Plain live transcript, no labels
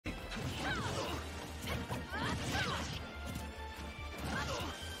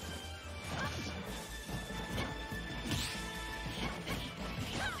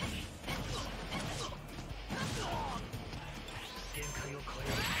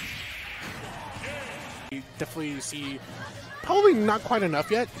definitely see probably not quite enough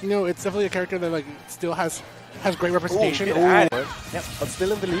yet. You know, it's definitely a character that like still has great representation. Ooh, yep, but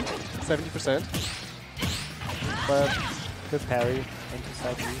still in the lead, 70%. But good parry into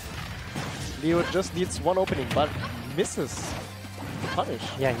side B. Leo just needs one opening, but misses the punish.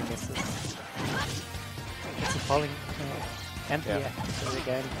 Yeah, he misses. It's a falling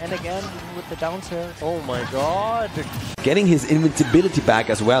again and again with the down tilt. Oh my god! Getting his invincibility back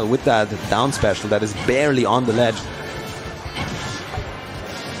as well with that down special that is barely on the ledge.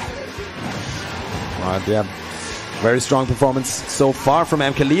 Right, yeah. Very strong performance so far from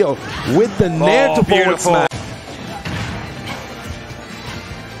MkLeo with the nair to forward smash.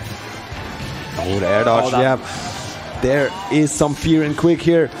 Oh, the air dodge, yeah. There is some fear in Quick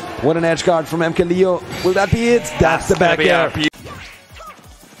here. What an edge guard from MkLeo. Will that be it? That's the back air.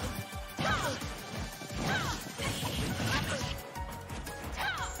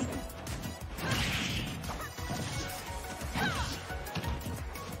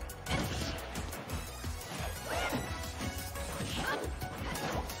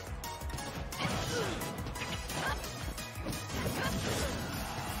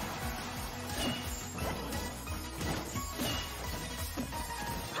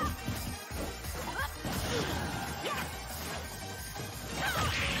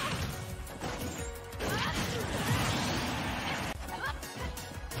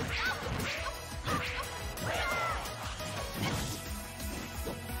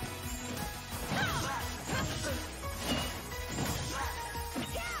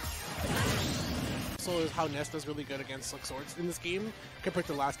 Is how Ness does really good against Slick Swords in this game compared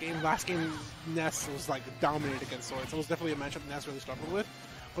to last game. Last game, Ness was like dominated against Swords. It was definitely a matchup Ness really struggled with.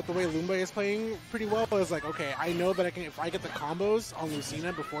 But the way Lumba is playing pretty well is like, okay, I know that I can, if I get the combos on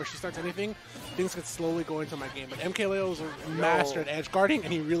Lucina before she starts anything, things could slowly go into my game. But MkLeo is a master at edge guarding,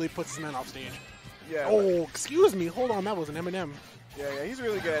 and he really puts his man off stage. Yeah. Oh, excuse me. Hold on, that was an M&M. Yeah, he's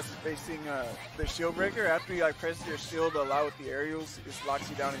really good at facing the shield breaker. After you like press your shield a lot with the aerials, it just locks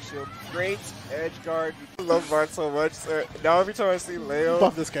you down in shield. Great edge guard. I love Bart so much. Now every time I see Leo,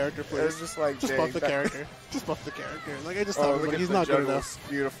 buff this character, please. It's just like buff the character. Just buff the character. Like I just oh, thought, like, he's not good enough.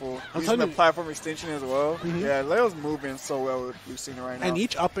 Beautiful. I'm using the platform extension as well. Yeah, Leo's moving so well with Lucina right now. And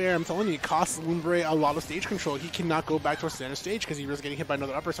each up air, I'm telling you, it costs Lumbre a lot of stage control. He cannot go back towards the center stage because he was getting hit by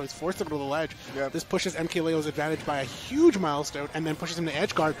another upper, so he's forced to go to the ledge. Yep. This pushes MkLeo's advantage by a huge milestone, and then pushes him to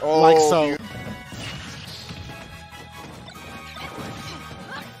edge guard like so.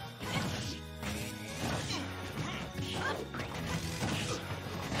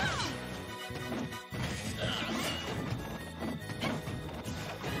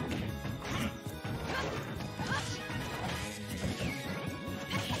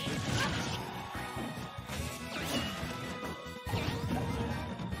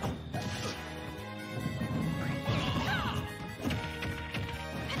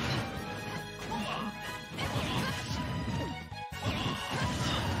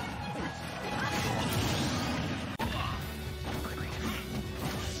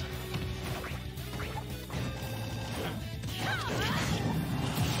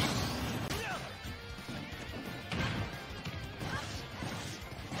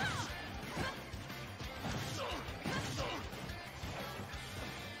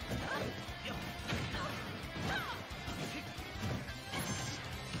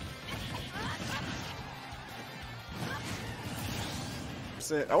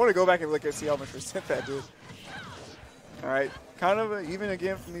 I want to go back and look and see how much percent that did. Alright, kind of even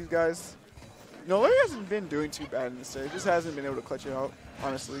again from these guys. No, Larry hasn't been doing too bad in this set. He just hasn't been able to clutch it out,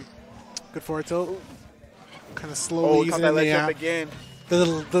 honestly. Good forward tilt. Kind of slowly using that ledge up again. The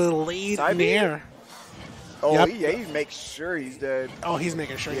lead in the air. Oh, he makes sure he's dead. Oh, he's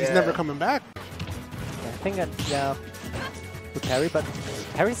making sure. He's never coming back. Yeah, I think that, yeah, the carry, but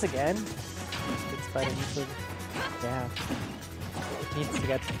carries again. It's by the neutral. Yeah. Needs to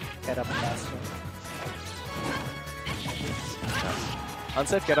get up faster.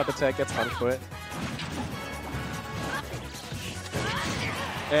 Unsafe get up attack gets punished for it.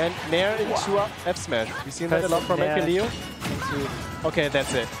 And nair into F smash. We've seen that a lot from MkLeo. Okay,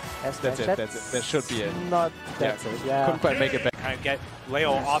 that's it. That's it. That should be it. Not that's it. Yeah. Couldn't quite make it back. Kind of get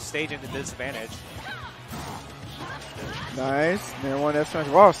Leo off stage into disadvantage. Nice. Nair one F smash.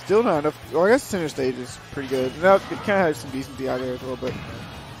 Wow, still not enough. Well, I guess center stage is pretty good. Now it kind of has some decent DI there as well, but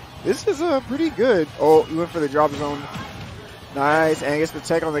this is pretty good. Oh, he went for the drop zone. Nice. And I guess the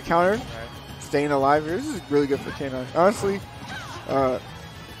tech on the counter. Staying alive here. This is really good for K9. Honestly, I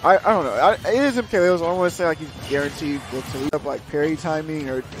don't know. It is MkLeo, so I don't want to say like he's guaranteed to lead up like parry timing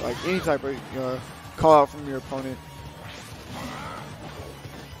or like any type of call out from your opponent.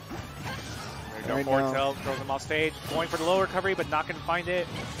 right forward now. tilt, throws him off stage, going for the low recovery, but not going to find it.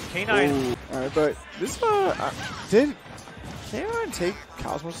 K9. Alright, but this did K9 take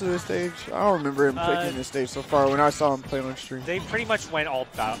Cosmos to this stage? I don't remember him taking this stage so far when I saw him play on stream. They pretty much went all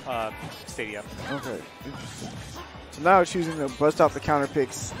stadium. Okay, interesting. So now choosing to bust out the counter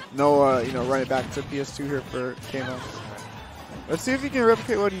picks. No, run it back to PS2 here for K9. Let's see if he can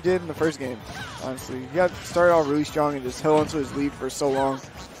replicate what he did in the first game. Honestly, he got started off really strong and just held onto his lead for so long.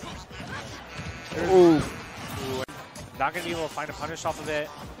 Ooh. Not going to be able to find a punish off of it.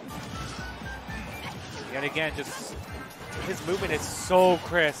 Yet again, just his movement is so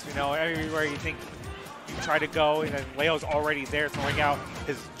crisp. Everywhere you think you try to go, and then Leo's already there throwing out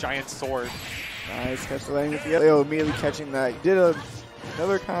his giant sword. Nice catch the landing with the Leo immediately catching that. He did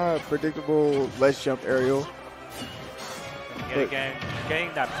another kind of predictable ledge jump aerial. Yet again,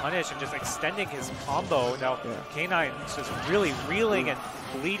 getting that punish and just extending his combo. Now, K9 is just really reeling and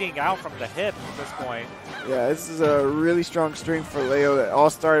bleeding out from the hip at this point. Yeah, this is a really strong string for Leo that all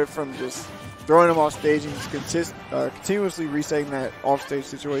started from just throwing him off stage and just continuously resetting that off-stage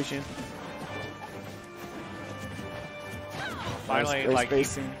situation. Finally, nice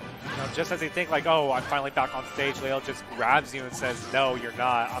spacing. Just as you think, like, oh, I'm finally back on stage, Leo just grabs you and says, no, you're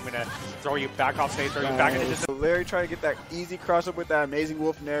not. I'm going to throw you back off stage, throw you back into this. So Larry trying to get that easy cross-up with that amazing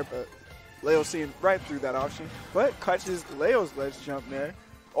wolf in there, but Leo seeing right through that option. But catches Leo's ledge jump there.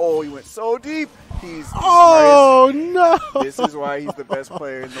 Oh, he went so deep. He's no! This is why he's the best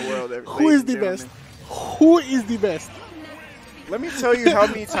player in the world. Who is the best? Who is the best? Let me tell you how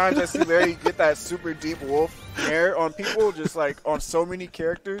many times I see Larry get that super deep wolf air on people, just like on so many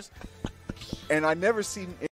characters, and I never seen